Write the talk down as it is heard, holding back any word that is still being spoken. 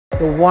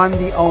the one,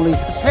 the only,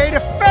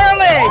 PETER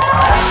FARRELLY!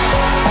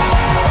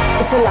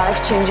 It's a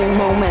life-changing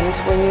moment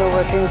when you're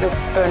working with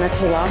Bernard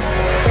Tiller.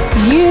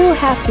 You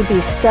have to be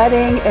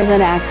studying as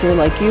an actor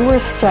like you were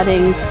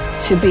studying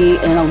to be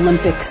an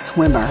Olympic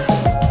swimmer.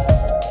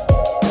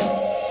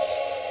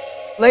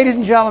 Ladies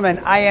and gentlemen,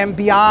 I am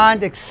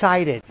beyond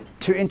excited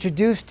to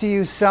introduce to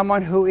you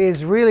someone who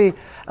is really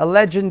a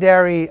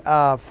legendary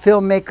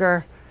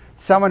filmmaker,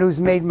 someone who's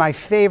made my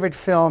favorite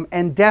film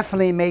and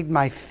definitely made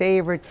my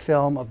favorite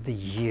film of the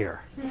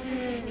year.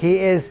 He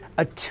is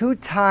a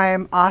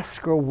two-time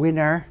Oscar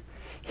winner.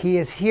 He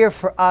is here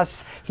for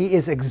us. He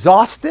is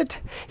exhausted.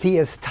 He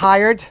is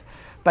tired,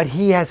 but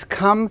he has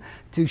come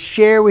to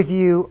share with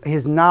you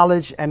his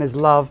knowledge and his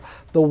love.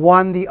 The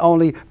one, the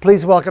only.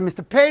 Please welcome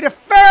Mr. PETER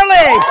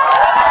FARRELLY!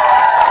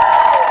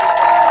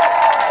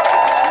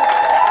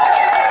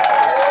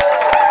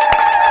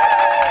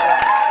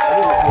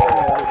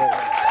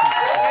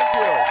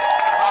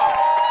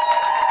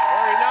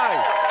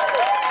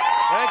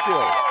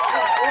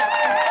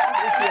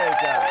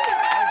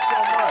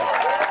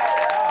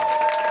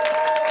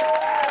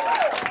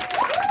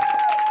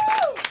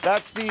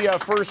 That's the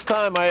first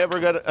time I ever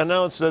got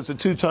announced as a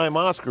two-time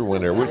Oscar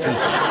winner, which is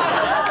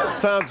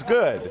sounds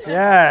good.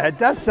 Yeah, it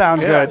does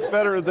sound good. It's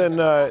better than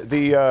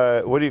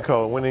the what do you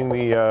call it? Winning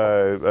the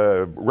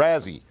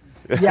Razzie.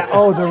 Yeah.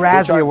 Oh, the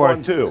Razzie Award.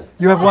 Won too.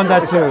 You have won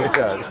that too.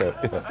 Yeah.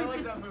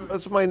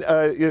 That's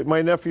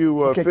my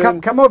nephew okay, Finn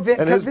come over,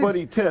 and his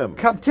buddy Tim.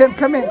 Tim,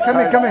 come in.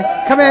 Come in.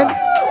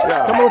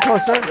 Yeah. Come a little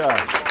closer. Yeah.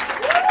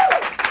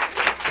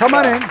 Come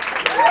on in.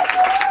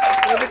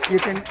 You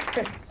can.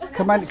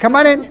 Come on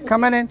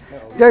in.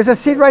 There's a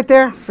seat right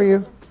there for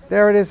you.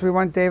 There it is. We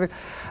want David.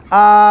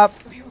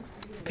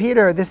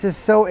 Peter, this is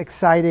so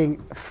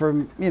exciting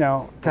to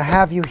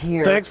have you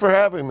here. Thanks for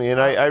having me, and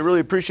I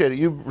really appreciate it.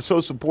 You were so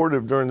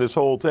supportive during this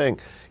whole thing.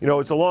 You know,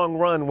 it's a long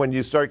run when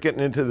you start getting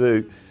into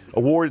the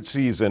award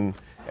season,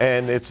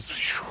 and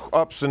it's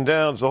ups and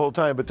downs the whole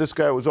time, but this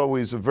guy was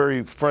always a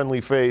very friendly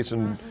face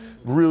and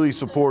really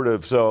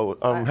supportive, so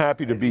I'm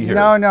happy to be here.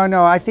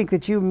 No. I think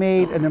that you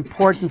made an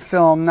important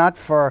film, not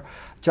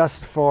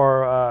just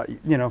for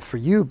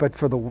you, but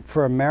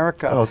for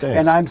America. Oh, thanks.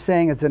 And I'm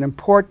saying it's an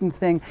important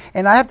thing.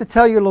 And I have to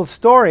tell you a little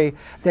story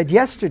that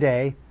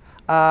yesterday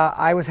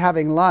I was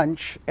having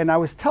lunch and I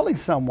was telling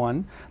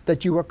someone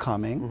that you were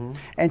coming,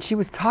 and she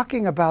was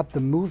talking about the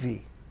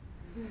movie,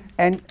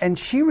 and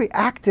she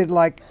reacted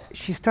like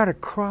she started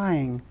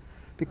crying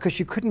because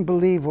she couldn't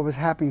believe what was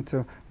happening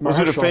to Mahershala. Was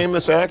it a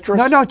famous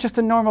actress? No, just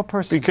a normal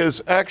person.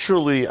 Because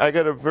actually, I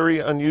got a very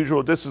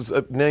unusual, this is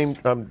a name,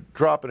 I'm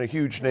dropping a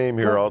huge name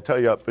here, I'll tell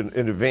you up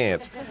in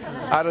advance.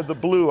 Out of the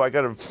blue, I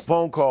got a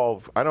phone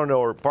call, I don't know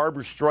her,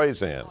 Barbara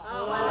Streisand.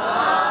 Oh,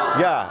 wow.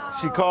 Yeah,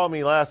 she called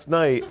me last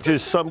night,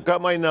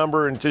 got my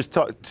number and just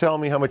tell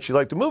me how much she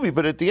liked the movie,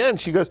 but at the end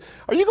she goes,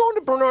 "Are you going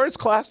to Bernard's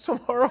class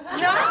tomorrow?"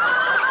 No.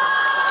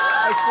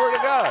 I swear to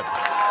God.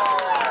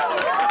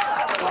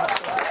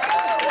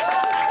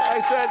 I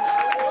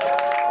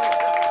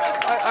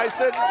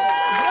said,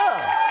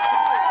 yeah.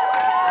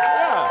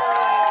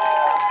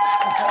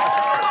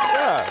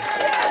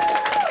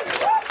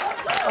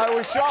 I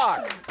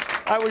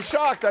was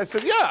shocked. I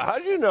said, yeah, how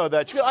did you know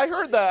that? I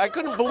heard that. I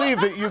couldn't believe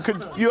that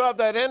you have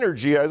that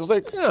energy. I was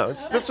like, yeah,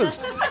 this is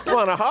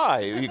on a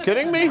high. Are you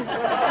kidding me? You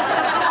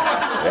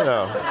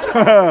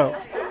know.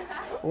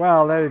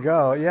 Well, there you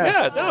go. Yes.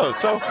 Yeah, no,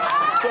 so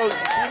you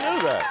knew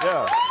that,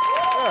 yeah.